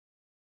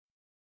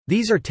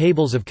These are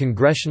tables of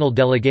congressional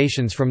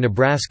delegations from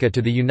Nebraska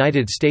to the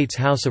United States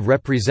House of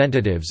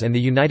Representatives and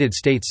the United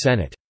States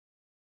Senate.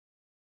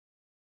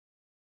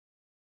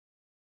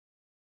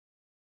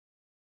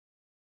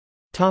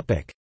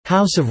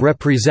 House of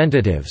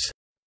Representatives.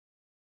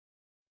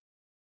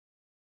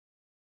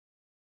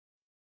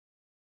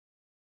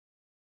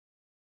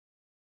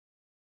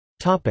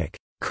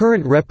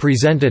 Current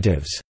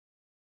representatives.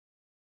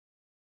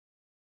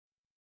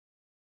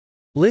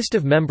 List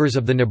of members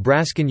of the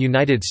Nebraskan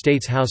United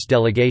States House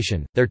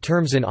delegation, their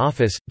terms in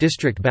office,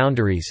 district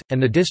boundaries,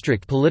 and the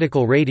district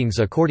political ratings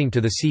according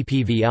to the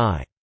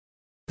CPVI.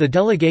 The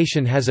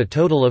delegation has a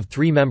total of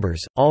 3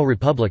 members, all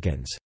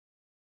Republicans.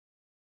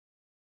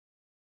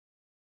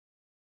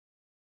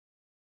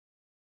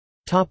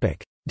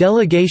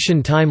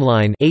 Delegation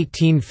timeline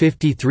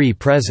 1853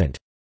 present.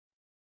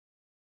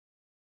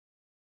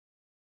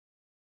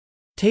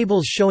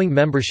 Tables showing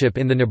membership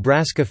in the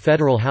Nebraska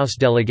Federal House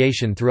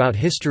delegation throughout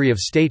history of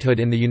statehood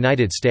in the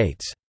United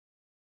States.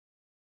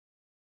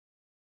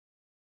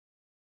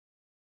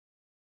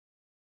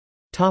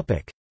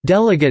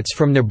 Delegates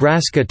from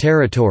Nebraska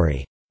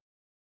Territory.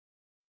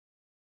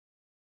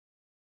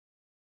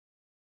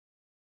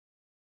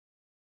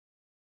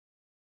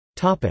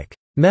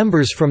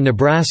 Members from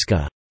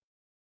Nebraska.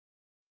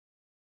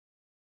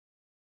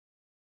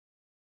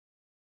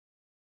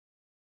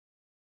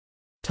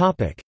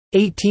 Topic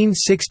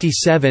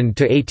 1867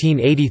 to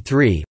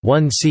 1883,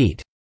 1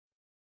 seat.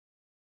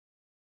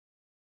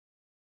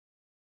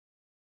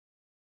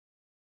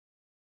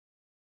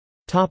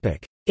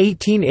 Topic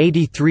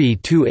 1883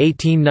 to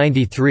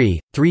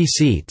 1893, 3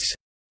 seats.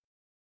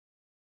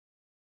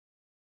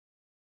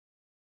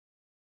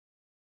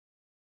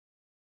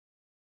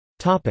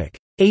 Topic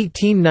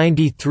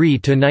 1893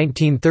 to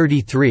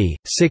 1933,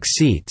 6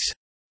 seats.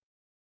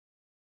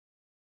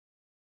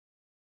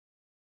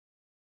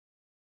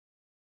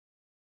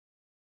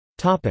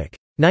 Topic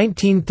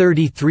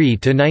 1933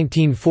 to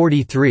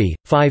 1943,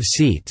 5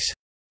 seats.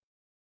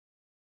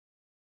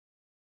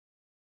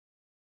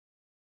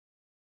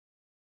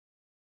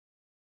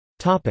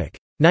 Topic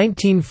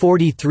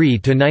 1943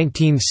 to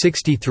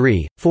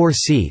 1963, 4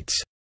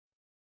 seats.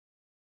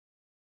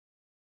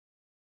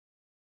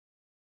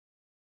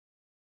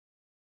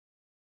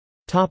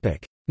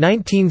 Topic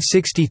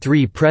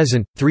 1963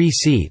 present, 3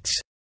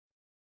 seats.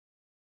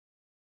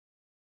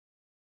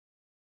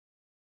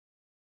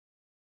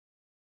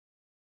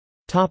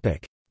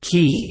 Topic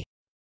Key.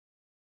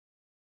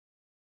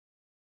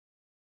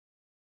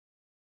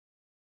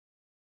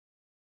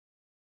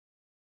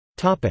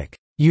 Topic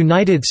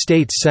United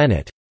States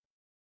Senate.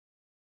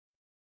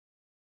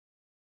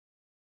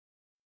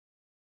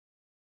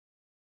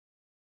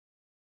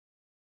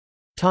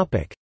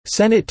 Topic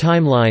Senate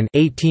timeline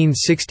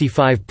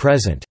 1865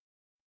 present.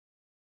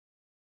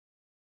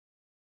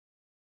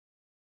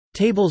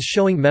 Tables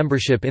showing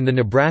membership in the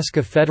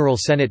Nebraska Federal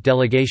Senate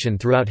delegation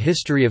throughout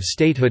history of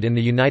statehood in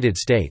the United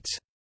States.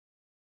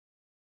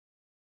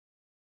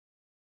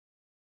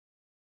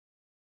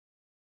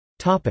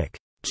 Topic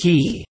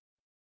Key.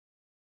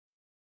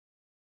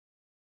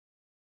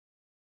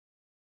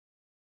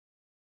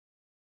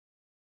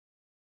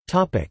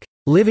 Topic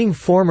Living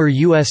former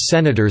U.S.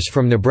 Senators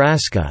from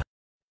Nebraska.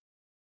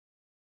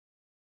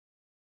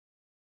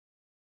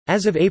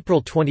 As of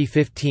April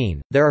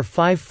 2015, there are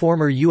 5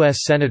 former U.S.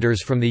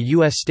 Senators from the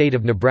U.S. state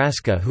of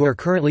Nebraska who are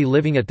currently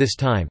living at this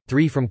time,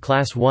 3 from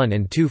Class 1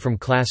 and 2 from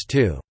Class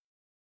 2.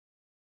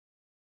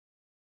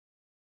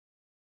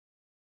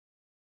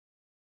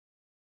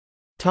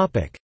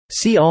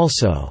 See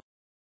also: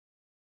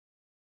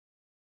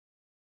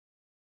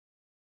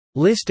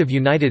 List of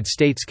United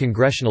States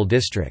congressional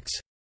districts.